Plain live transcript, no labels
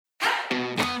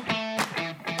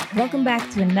Welcome back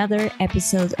to another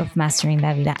episode of Mastering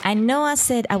La Vida. I know I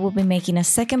said I will be making a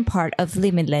second part of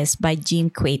Limitless by Jim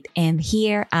Quick, and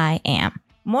here I am.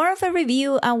 More of a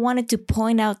review, I wanted to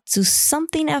point out to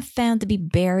something I found to be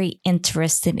very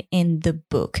interesting in the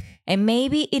book. And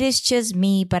maybe it is just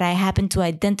me, but I happen to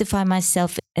identify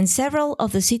myself in several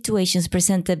of the situations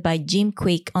presented by Jim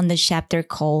Quick on the chapter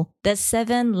called The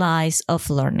 7 Lies of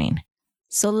Learning.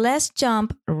 So let's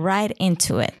jump right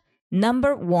into it.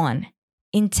 Number 1.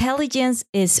 Intelligence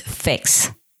is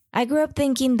fixed. I grew up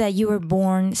thinking that you were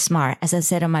born smart, as I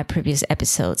said on my previous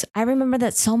episodes. I remember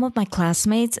that some of my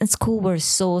classmates in school were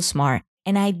so smart,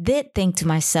 and I did think to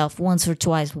myself once or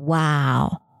twice,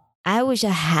 wow, I wish I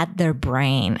had their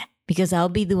brain because I'll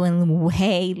be doing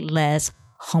way less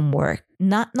homework.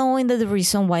 Not knowing that the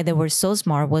reason why they were so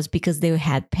smart was because they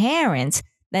had parents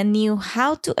that knew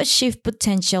how to achieve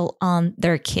potential on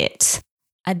their kids.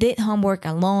 I did homework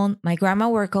alone. My grandma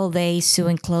worked all day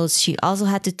sewing clothes. She also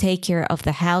had to take care of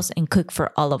the house and cook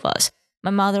for all of us. My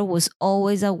mother was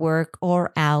always at work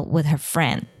or out with her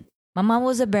friend. My mom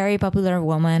was a very popular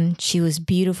woman. She was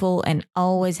beautiful and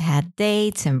always had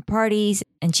dates and parties,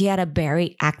 and she had a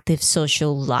very active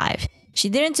social life. She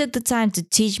didn't take the time to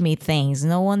teach me things.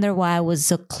 No wonder why I was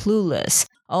so clueless,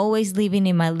 always living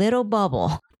in my little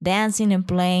bubble, dancing and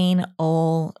playing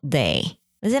all day.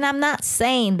 Listen, I'm not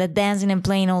saying that dancing and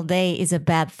playing all day is a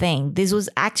bad thing. This was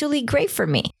actually great for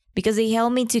me because it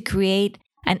helped me to create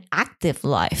an active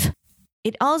life.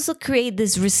 It also created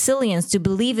this resilience to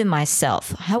believe in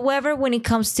myself. However, when it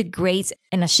comes to grades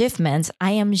and achievements, I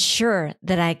am sure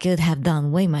that I could have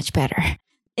done way much better.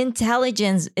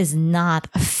 Intelligence is not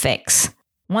fixed.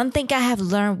 One thing I have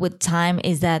learned with time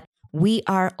is that we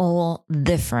are all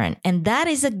different, and that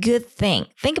is a good thing.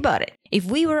 Think about it. If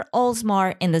we were all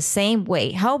smart in the same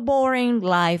way, how boring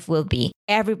life will be.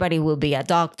 Everybody will be a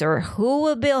doctor who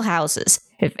will build houses.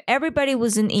 If everybody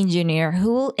was an engineer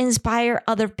who will inspire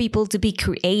other people to be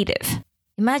creative.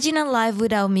 Imagine a life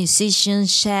without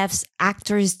musicians, chefs,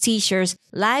 actors, teachers.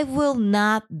 Life will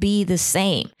not be the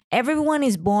same. Everyone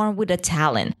is born with a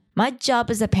talent. My job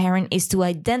as a parent is to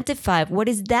identify what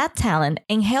is that talent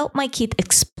and help my kid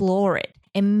explore it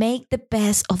and make the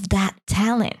best of that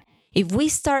talent. If we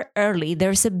start early,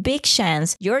 there's a big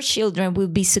chance your children will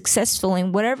be successful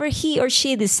in whatever he or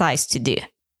she decides to do.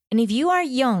 And if you are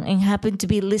young and happen to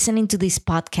be listening to this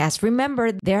podcast,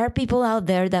 remember there are people out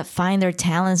there that find their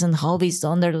talents and hobbies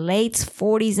on their late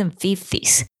 40s and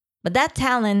 50s. But that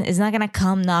talent is not going to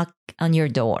come knock on your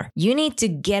door. You need to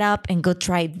get up and go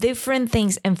try different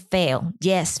things and fail.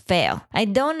 Yes, fail. I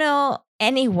don't know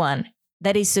anyone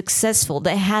that is successful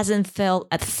that hasn't failed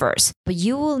at first. But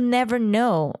you will never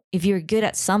know if you're good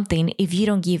at something if you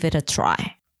don't give it a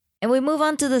try. And we move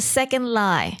on to the second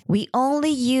lie. We only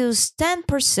use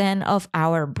 10% of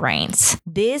our brains.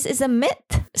 This is a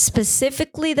myth.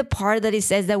 Specifically, the part that it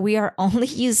says that we are only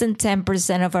using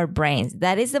 10% of our brains.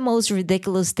 That is the most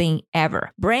ridiculous thing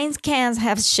ever. Brain scans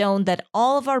have shown that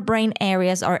all of our brain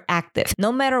areas are active,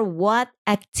 no matter what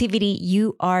activity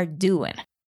you are doing.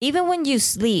 Even when you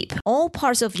sleep, all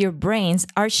parts of your brains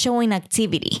are showing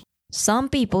activity. Some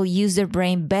people use their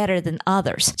brain better than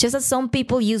others, just as some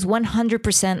people use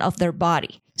 100% of their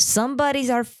body. Some bodies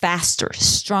are faster,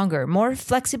 stronger, more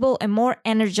flexible, and more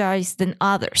energized than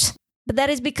others. But that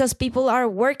is because people are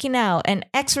working out and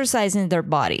exercising their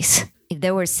bodies. If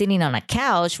they were sitting on a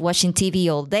couch watching TV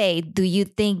all day, do you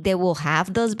think they will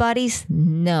have those bodies?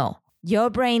 No. Your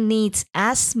brain needs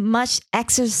as much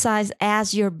exercise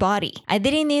as your body. I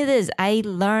didn't need this. I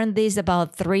learned this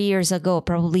about 3 years ago,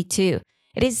 probably 2.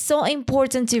 It is so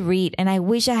important to read, and I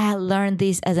wish I had learned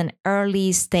this at an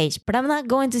early stage. But I'm not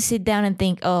going to sit down and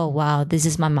think, oh, wow, this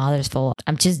is my mother's fault.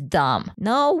 I'm just dumb.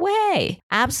 No way.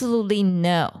 Absolutely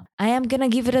no. I am going to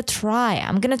give it a try.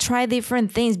 I'm going to try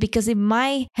different things because it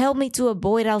might help me to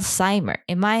avoid Alzheimer.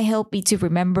 It might help me to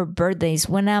remember birthdays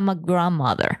when I'm a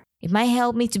grandmother. It might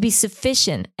help me to be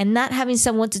sufficient and not having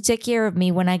someone to take care of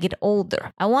me when I get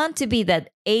older. I want to be that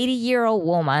 80-year-old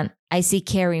woman I see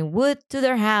carrying wood to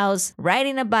their house,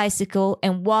 riding a bicycle,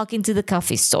 and walking to the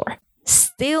coffee store,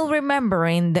 still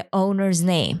remembering the owner's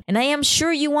name. And I am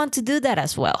sure you want to do that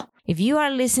as well. If you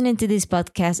are listening to this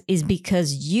podcast, it's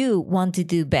because you want to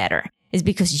do better. It's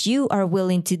because you are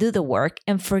willing to do the work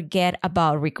and forget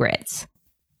about regrets.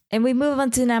 And we move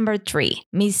on to number 3.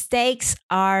 Mistakes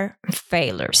are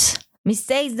failures.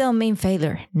 Mistakes don't mean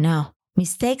failure. No.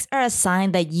 Mistakes are a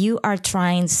sign that you are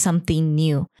trying something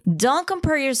new. Don't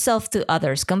compare yourself to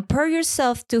others. Compare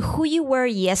yourself to who you were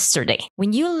yesterday.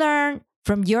 When you learn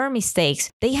from your mistakes,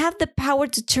 they have the power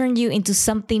to turn you into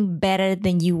something better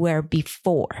than you were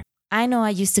before. I know I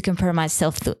used to compare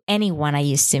myself to anyone I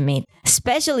used to meet,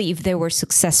 especially if they were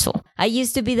successful. I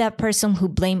used to be that person who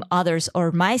blamed others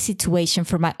or my situation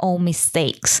for my own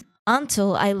mistakes,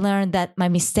 until I learned that my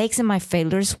mistakes and my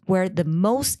failures were the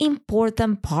most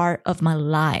important part of my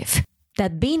life.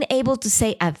 That being able to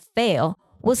say I failed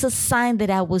was a sign that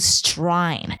I was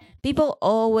trying. People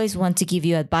always want to give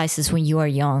you advices when you are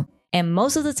young. And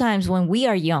most of the times when we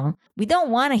are young, we don't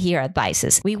want to hear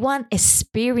advices. We want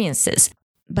experiences.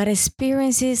 But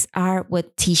experiences are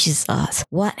what teaches us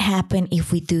what happens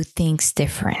if we do things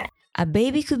different. A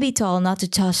baby could be told not to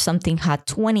touch something hot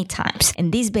 20 times,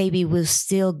 and this baby will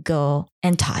still go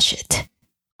and touch it.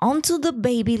 Until the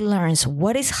baby learns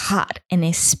what is hot and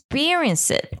experience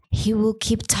it, he will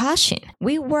keep touching.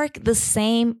 We work the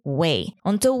same way.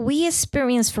 Until we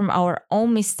experience from our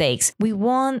own mistakes, we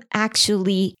won't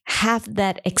actually have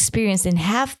that experience and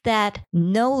have that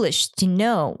knowledge to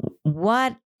know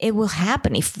what it will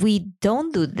happen if we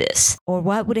don't do this, or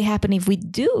what would happen if we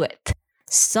do it.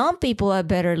 Some people are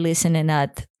better listening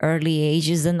at early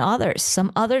ages than others.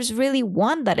 Some others really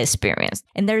want that experience,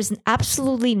 and there's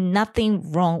absolutely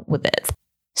nothing wrong with it.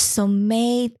 So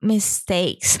make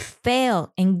mistakes,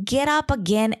 fail, and get up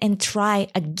again and try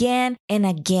again and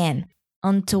again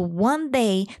until one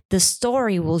day the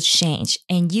story will change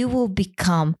and you will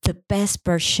become the best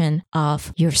version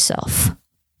of yourself.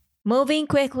 Moving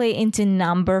quickly into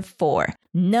number 4,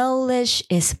 knowledge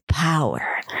is power.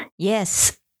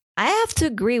 Yes, I have to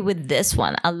agree with this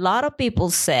one. A lot of people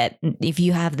said, if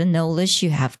you have the knowledge, you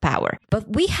have power.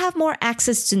 But we have more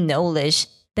access to knowledge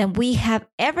than we have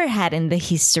ever had in the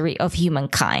history of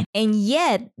humankind. And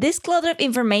yet, this clutter of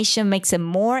information makes it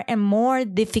more and more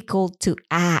difficult to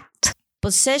act.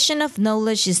 Possession of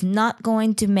knowledge is not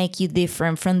going to make you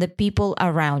different from the people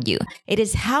around you. It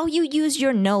is how you use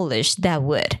your knowledge that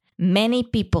would. Many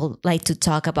people like to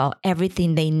talk about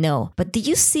everything they know, but do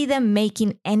you see them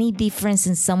making any difference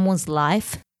in someone's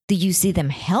life? Do you see them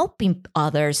helping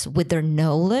others with their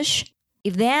knowledge?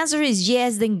 If the answer is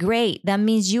yes, then great. That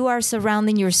means you are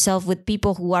surrounding yourself with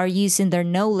people who are using their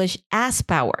knowledge as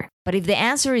power. But if the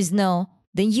answer is no,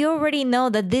 then you already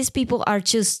know that these people are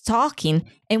just talking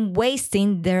and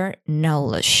wasting their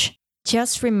knowledge.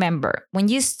 Just remember, when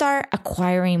you start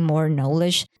acquiring more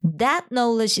knowledge, that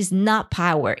knowledge is not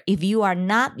power if you are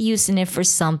not using it for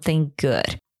something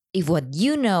good. If what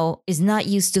you know is not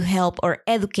used to help or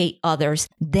educate others,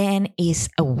 then it's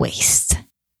a waste.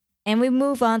 And we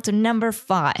move on to number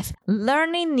 5.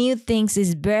 Learning new things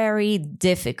is very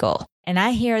difficult. And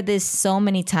I hear this so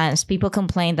many times. People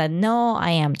complain that, no, I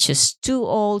am just too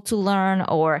old to learn,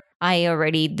 or I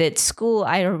already did school.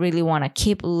 I don't really want to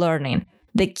keep learning.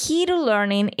 The key to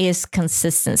learning is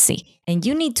consistency, and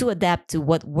you need to adapt to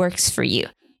what works for you.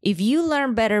 If you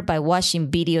learn better by watching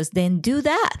videos, then do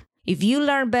that. If you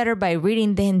learn better by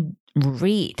reading, then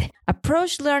read.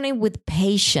 Approach learning with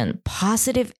patience,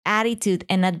 positive attitude,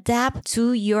 and adapt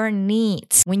to your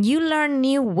needs. When you learn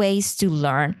new ways to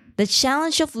learn, the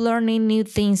challenge of learning new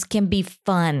things can be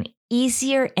fun,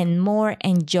 easier, and more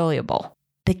enjoyable.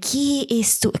 The key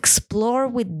is to explore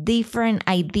with different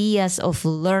ideas of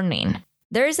learning.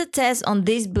 There is a test on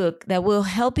this book that will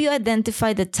help you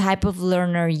identify the type of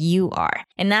learner you are.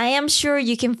 And I am sure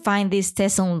you can find this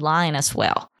test online as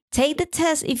well. Take the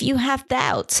test if you have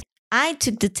doubts. I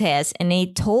took the test and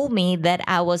it told me that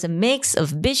I was a mix of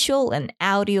visual and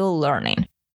audio learning,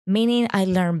 meaning I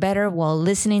learn better while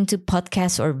listening to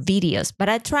podcasts or videos. But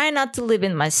I try not to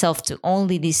limit myself to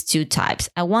only these 2 types.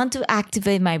 I want to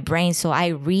activate my brain, so I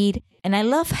read. And I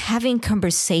love having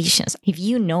conversations. If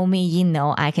you know me, you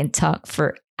know I can talk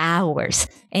for hours.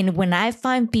 And when I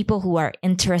find people who are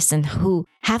interested, who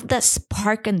have that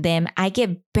spark in them, I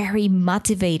get very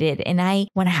motivated and I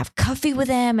want to have coffee with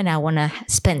them and I want to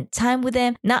spend time with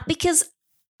them. Not because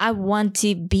I want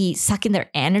to be sucking their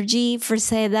energy, for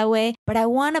say it that way, but I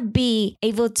want to be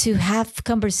able to have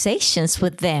conversations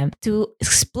with them, to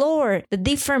explore the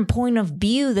different point of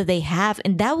view that they have.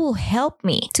 And that will help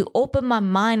me to open my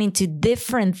mind into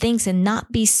different things and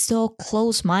not be so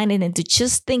close-minded into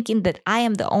just thinking that I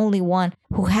am the only one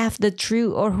who have the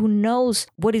truth or who knows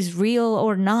what is real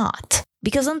or not.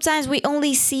 Because sometimes we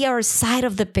only see our side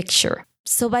of the picture.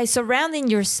 So by surrounding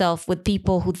yourself with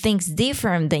people who think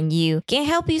different than you can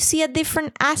help you see a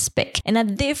different aspect and a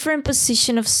different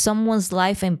position of someone's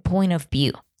life and point of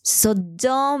view. So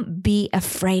don't be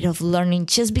afraid of learning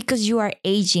just because you are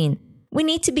aging. We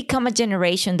need to become a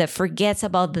generation that forgets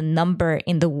about the number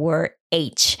in the word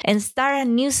age and start a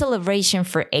new celebration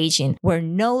for aging where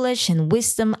knowledge and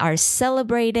wisdom are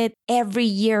celebrated every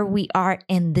year we are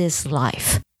in this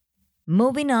life.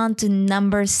 Moving on to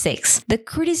number 6, the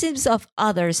criticisms of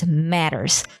others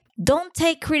matters. Don't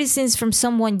take criticism from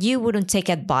someone you wouldn't take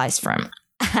advice from.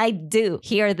 I do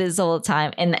hear this all the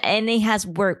time, and it has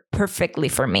worked perfectly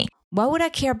for me. Why would I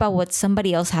care about what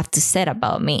somebody else have to say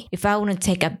about me if I wouldn't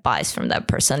take advice from that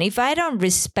person? If I don't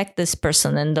respect this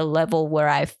person in the level where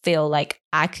I feel like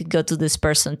I could go to this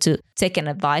person to take an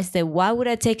advice, then why would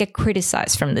I take a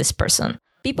criticize from this person?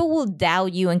 People will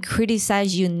doubt you and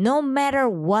criticize you no matter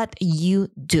what you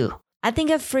do. I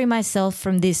think I freed myself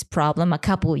from this problem a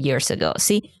couple of years ago.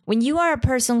 See, when you are a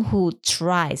person who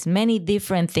tries many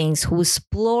different things, who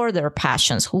explore their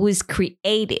passions, who is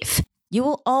creative, you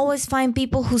will always find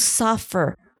people who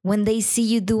suffer when they see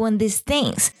you doing these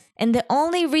things. And the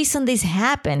only reason this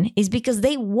happen is because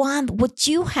they want what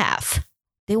you have.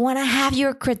 They want to have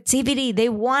your creativity. They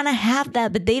want to have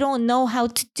that, but they don't know how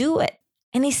to do it.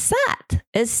 And it's sad.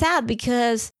 It's sad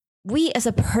because we as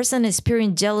a person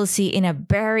experience jealousy in a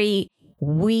very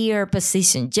weird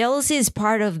position. Jealousy is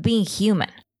part of being human.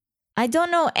 I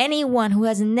don't know anyone who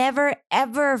has never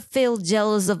ever felt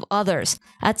jealous of others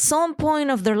at some point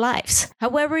of their lives.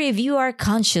 However, if you are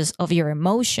conscious of your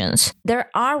emotions, there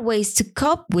are ways to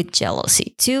cope with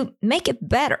jealousy, to make it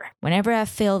better. Whenever I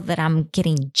feel that I'm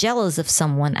getting jealous of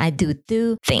someone, I do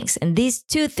two things. And these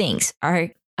two things are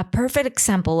a perfect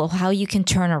example of how you can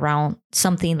turn around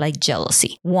something like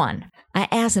jealousy. One, I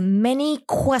ask many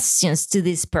questions to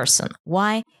this person.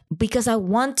 Why? Because I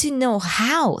want to know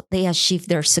how they achieve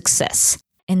their success.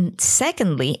 And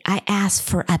secondly, I ask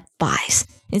for advice.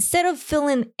 Instead of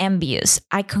feeling envious,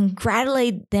 I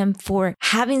congratulate them for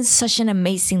having such an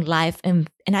amazing life. And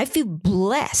I feel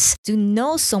blessed to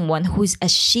know someone who is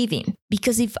achieving.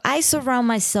 Because if I surround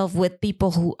myself with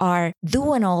people who are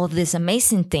doing all of these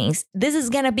amazing things, this is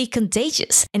going to be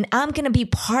contagious. And I'm going to be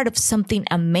part of something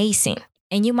amazing.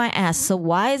 And you might ask, so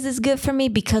why is this good for me?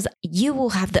 Because you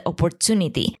will have the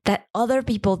opportunity that other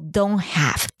people don't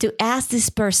have to ask this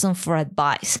person for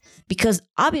advice, because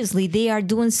obviously they are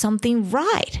doing something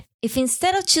right. If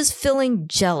instead of just feeling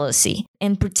jealousy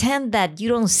and pretend that you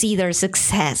don't see their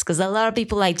success, because a lot of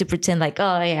people like to pretend like,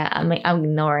 oh yeah, I'm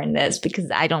ignoring this because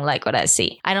I don't like what I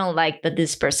see. I don't like that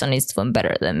this person is doing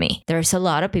better than me. There's a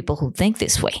lot of people who think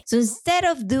this way. So instead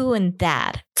of doing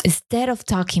that, instead of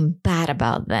talking bad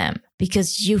about them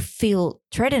because you feel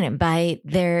threatened by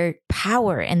their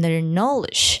power and their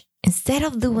knowledge, instead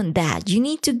of doing that, you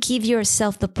need to give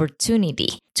yourself the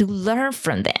opportunity to learn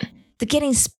from them, to get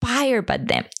inspired by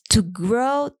them, to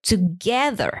grow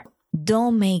together.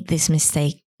 Don't make this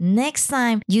mistake. Next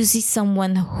time you see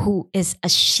someone who is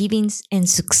achieving and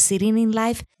succeeding in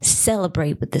life,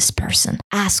 celebrate with this person.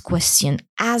 Ask questions,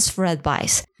 ask for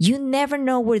advice. You never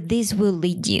know where this will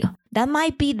lead you. That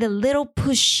might be the little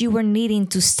push you were needing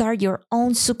to start your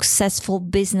own successful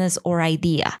business or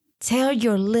idea. Tell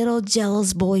your little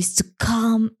jealous voice to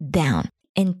calm down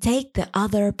and take the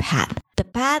other path, the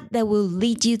path that will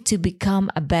lead you to become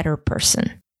a better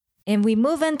person. And we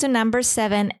move into number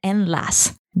 7 and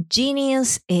last.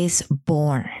 Genius is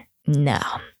born. No,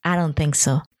 I don't think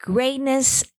so.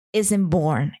 Greatness isn't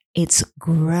born. It's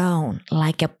grown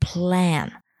like a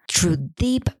plant through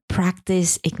deep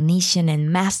practice, ignition,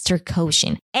 and master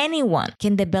coaching. Anyone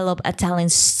can develop a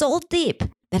talent so deep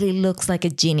that it looks like a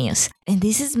genius. And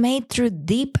this is made through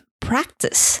deep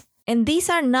practice. And these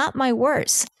are not my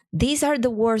words. These are the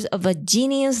words of a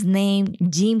genius named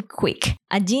Jim Kwik,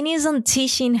 a genius on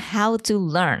teaching how to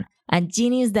learn, a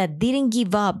genius that didn't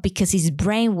give up because his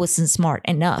brain wasn't smart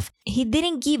enough. He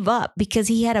didn't give up because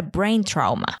he had a brain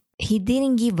trauma. He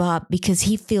didn't give up because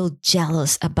he felt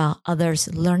jealous about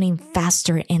others learning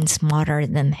faster and smarter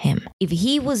than him. If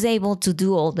he was able to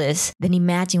do all this, then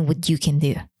imagine what you can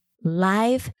do.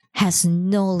 Life has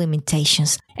no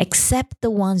limitations except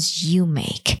the ones you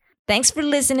make. Thanks for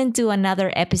listening to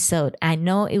another episode. I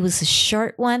know it was a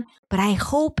short one, but I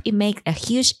hope it makes a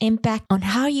huge impact on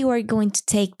how you are going to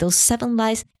take those 7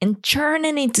 lies and turn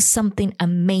it into something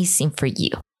amazing for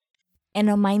you. And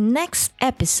on my next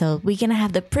episode, we're going to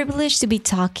have the privilege to be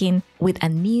talking with a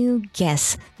new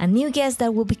guest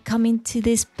that will be coming to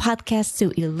this podcast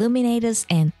to illuminate us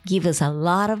and give us a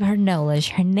lot of her knowledge.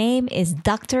 Her name is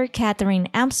Dr. Catherine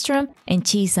Armstrong, and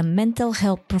she's a mental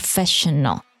health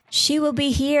professional. She will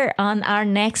be here on our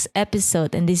next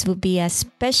episode, and this will be a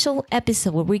special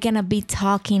episode where we're going to be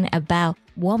talking about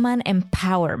woman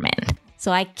empowerment.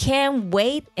 So I can't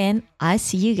wait, and I'll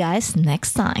see you guys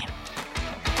next time.